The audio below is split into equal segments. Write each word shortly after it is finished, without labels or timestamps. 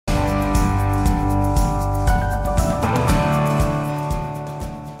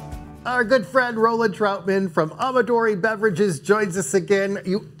our good friend Roland Troutman from Amadore Beverages joins us again.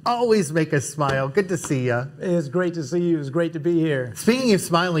 You always make us smile. Good to see you. It's great to see you. It's great to be here. Speaking of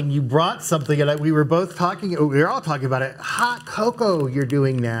smiling, you brought something that we were both talking, we were all talking about it. Hot cocoa you're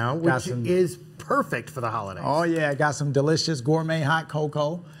doing now, which is perfect for the holidays. Oh yeah, I got some delicious gourmet hot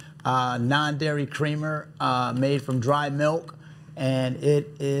cocoa, non-dairy creamer made from dry milk. And it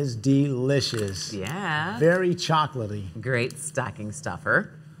is delicious. Yeah. Very chocolatey. Great stocking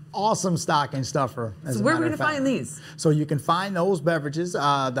stuffer. Awesome stocking stuffer. So where are we going to find these? So you can find those beverages, the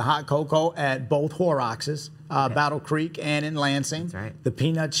hot cocoa, at both Horrockses, Battle Creek and in Lansing. That's right. The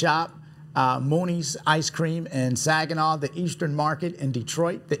Peanut Shop, Mooney's Ice Cream in Saginaw, the Eastern Market in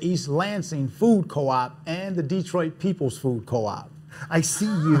Detroit, the East Lansing Food Co-op, and the Detroit People's Food Co-op. I see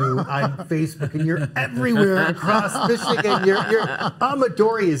you on Facebook, and you're everywhere across Michigan. Your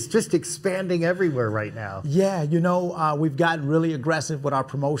Amadore is just expanding everywhere right now. Yeah, you know, we've gotten really aggressive with our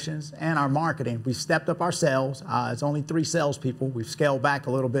promotions and our marketing. We've stepped up our sales. It's only 3 salespeople. We've scaled back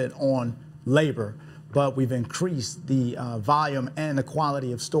a little bit on labor, but we've increased the volume and the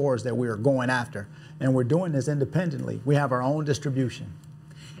quality of stores that we are going after. And we're doing this independently. We have our own distribution.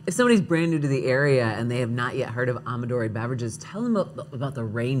 If somebody's brand new to the area and they have not yet heard of Amadore Beverages, tell them about the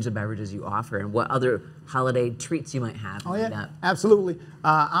range of beverages you offer and what other holiday treats you might have. Oh yeah, absolutely.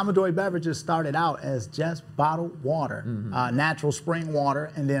 Amadore Beverages started out as just bottled water, natural spring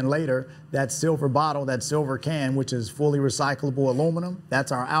water, and then later that silver bottle, that silver can, which is fully recyclable aluminum,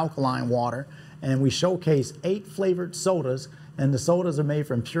 that's our alkaline water. And we showcase 8 flavored sodas, and the sodas are made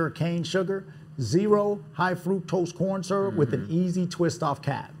from pure cane sugar, 0 high fructose corn syrup with an easy twist off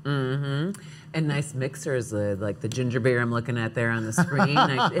cap. And nice mixers like the ginger beer I'm looking at there on the screen.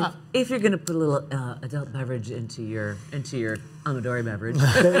 if you're going to put a little adult beverage into your Amadore beverage.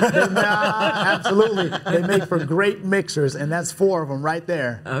 Absolutely. They make for great mixers, and that's 4 of them right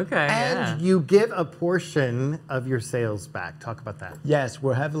there. Okay. And you give a portion of your sales back. Talk about that. Yes,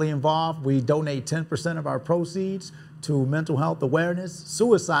 we're heavily involved. We donate 10% of our proceeds to mental health awareness,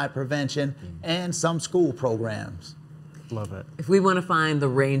 suicide prevention, and some school programs. Love it. If we want to find the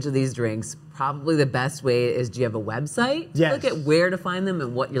range of these drinks, probably the best way is, do you have a website? Yes. Look at where to find them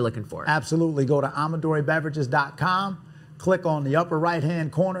and what you're looking for. Absolutely. Go to AmadoreBeverages.com, click on the upper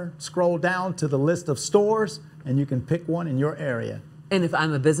right-hand corner, scroll down to the list of stores, and you can pick one in your area. And if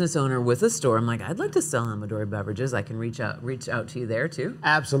I'm a business owner with a store, I'm like, I'd like to sell Amadore Beverages, I can reach out to you there too.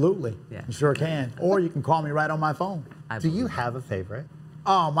 Absolutely. Yeah. You sure can. Or you can call me right on my phone. Do you have a favorite?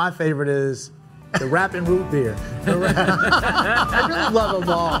 Oh, my favorite is the Rappin' Root beer. I really love them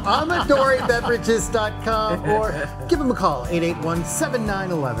all. AmadoreBeverages.com or give them a call,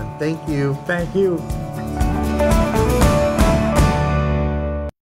 881-7911. Thank you. Thank you.